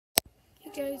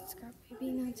Hey guys, it's got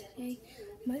baby now today.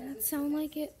 Might not sound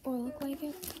like it or look like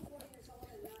it.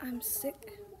 I'm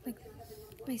sick. Like,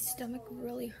 my stomach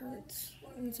really hurts,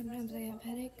 and sometimes I have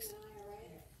headaches.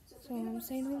 So I'm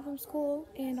staying home from school,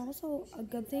 and also a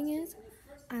good thing is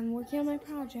I'm working on my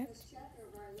project.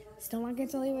 Still not gonna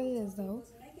tell you what it is though.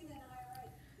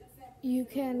 You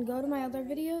can go to my other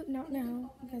video, not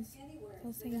now because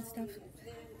I'm still saying stuff.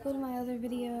 Go to my other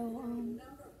video.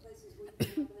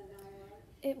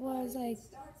 It was like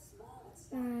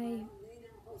my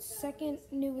second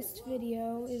newest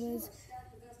video. It was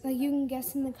like, you can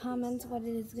guess in the comments what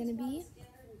it is gonna be.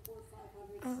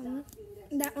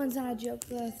 That one's not a joke.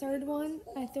 The third one,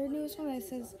 my third newest one, that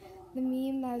says the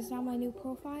meme that is now my new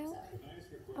profile.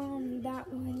 That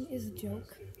one is a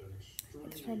joke. I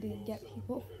just tried to get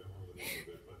people.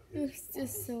 It was just a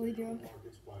silly joke.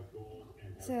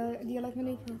 So, do you like my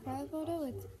new profile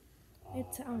photo?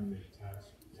 It's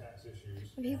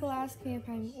when people ask me if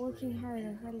I'm working hard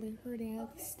or hardly hurting, I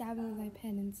like to stab them with my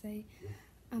pen and say,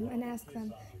 and ask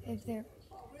them if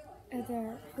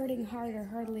they're hurting hard or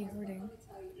hardly hurting.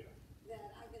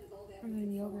 I'm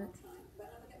in yogurt.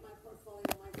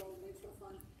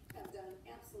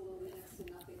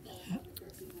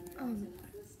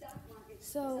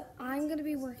 So I'm gonna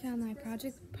be working on my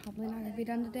project. Probably not gonna be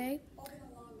done today.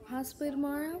 Possibly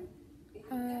tomorrow.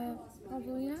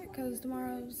 Probably not, because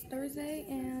tomorrow's Thursday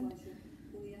and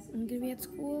I'm gonna be at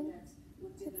school.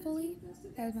 Hopefully,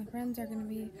 as my friends are gonna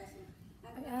be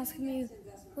asking me,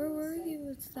 "Where were you?"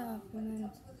 and stuff, and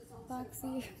then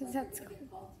Foxy is at school.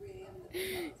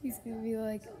 He's gonna be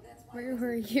like, "Where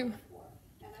were you?"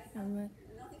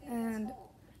 And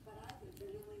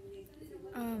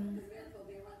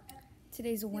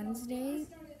today's Wednesday,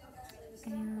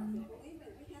 and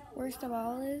worst of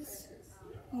all is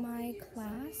my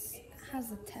class has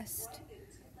a test.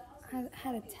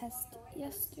 Had a test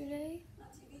yesterday,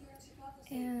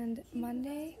 and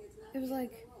Monday it was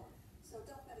like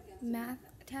math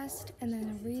test, and then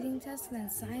a reading test, and then a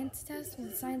science test. Well,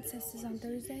 the science test is on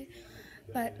Thursday,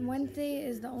 but Wednesday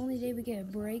is the only day we get a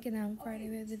break, and then on Friday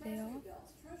we have the day off.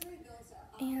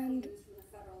 And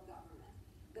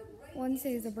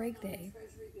Wednesday is a break day,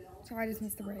 so I just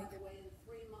missed the break.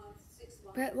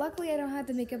 But luckily I don't have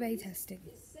to make up A testing.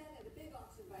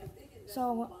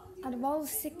 So out of all the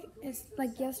sick, it's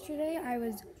like yesterday I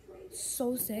was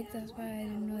so sick, that's why I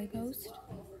didn't really post.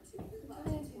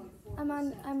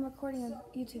 I'm recording a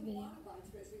YouTube video.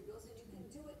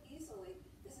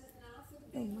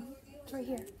 It's right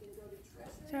here.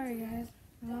 Sorry guys,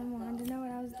 I wanted to know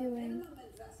what I was doing.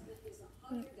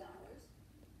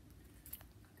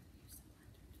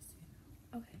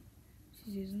 Okay,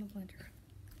 she's using the blender.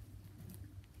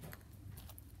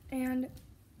 And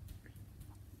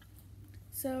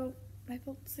so I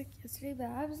felt sick yesterday, but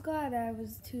I was glad that it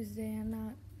was Tuesday and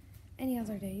not any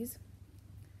other days.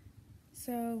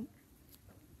 So,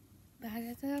 I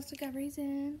guess that's the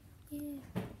reason. Yeah.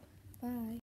 Bye.